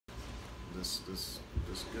this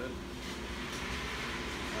good?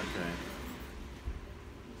 Okay.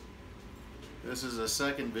 This is a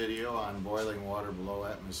second video on boiling water below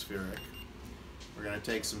atmospheric. We're going to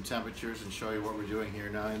take some temperatures and show you what we're doing here.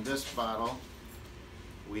 Now in this bottle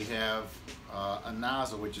we have a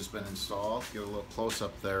nozzle which has been installed. Get a little close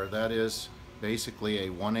up there. That is basically a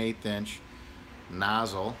 1/8 inch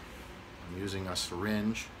nozzle. I'm using a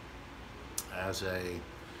syringe as a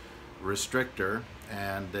restrictor,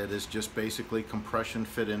 and that is just basically compression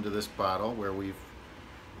fit into this bottle where we've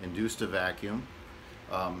induced a vacuum.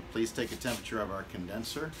 Please take a temperature of our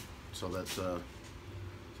condenser so that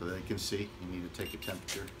you can see. You need to take a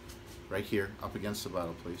temperature right here up against the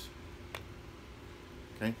bottle, please.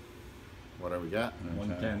 Okay, what have we got?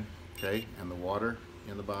 110. Okay, and the water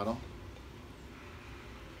in the bottle?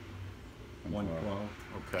 112.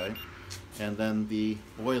 Okay, and then the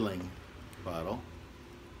boiling bottle?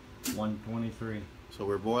 123. So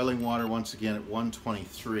we're boiling water once again at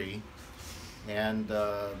 123, and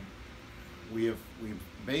we've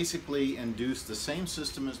basically induced the same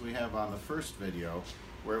system as we have on the first video,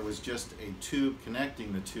 where it was just a tube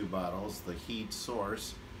connecting the two bottles, the heat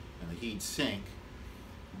source and the heat sink.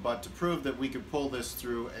 But to prove that we could pull this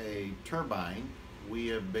through a turbine, we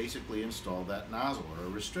have basically installed that nozzle or a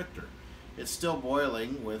restrictor. It's still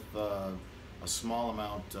boiling with a small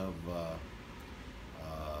amount of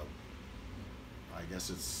I guess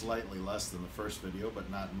it's slightly less than the first video, but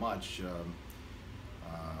not much,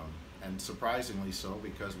 and surprisingly so,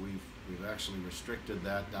 because we've actually restricted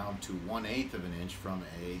that down to 1/8 of an inch from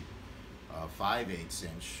a 5/8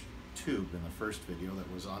 inch tube in the first video that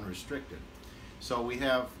was unrestricted. So we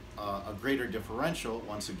have a greater differential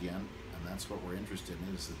once again, and that's what we're interested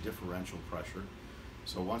in, is the differential pressure.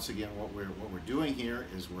 So once again, what we're doing here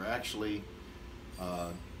is we're actually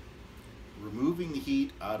removing the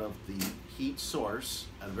heat out of the heat source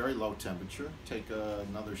at a very low temperature. Take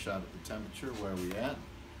another shot at the temperature. Where are we at?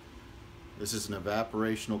 This is an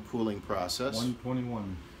evaporational cooling process.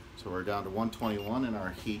 121. So we're down to 121 in our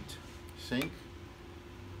heat sink.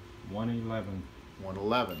 111.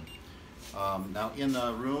 111. Now in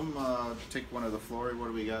the room, take one of the floor. What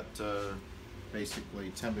do we got? Basically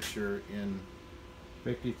temperature in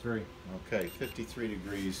 53. Okay, 53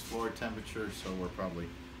 degrees floor temperature, so we're probably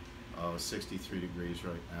 63 degrees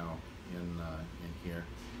right now in here.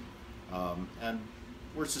 And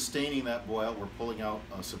we're sustaining that boil. We're pulling out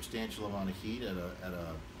a substantial amount of heat at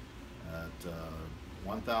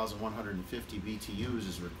 1,150 BTUs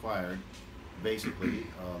is required, basically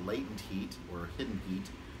latent heat or hidden heat,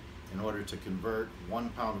 in order to convert 1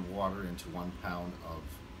 pound of water into 1 pound of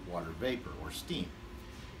water vapor or steam.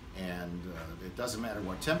 And it doesn't matter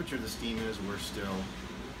what temperature the steam is, we're still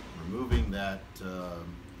removing that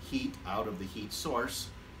heat out of the heat source.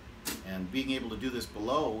 And being able to do this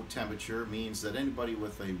below temperature means that anybody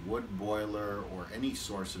with a wood boiler or any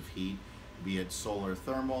source of heat, be it solar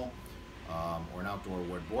thermal or an outdoor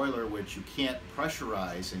wood boiler, which you can't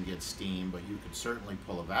pressurize and get steam, but you could certainly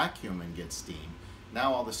pull a vacuum and get steam.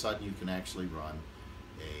 Now all of a sudden you can actually run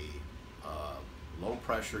a low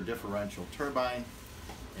pressure differential turbine,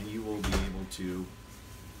 and you will be able to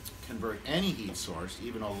convert any heat source,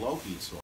 even a low heat source,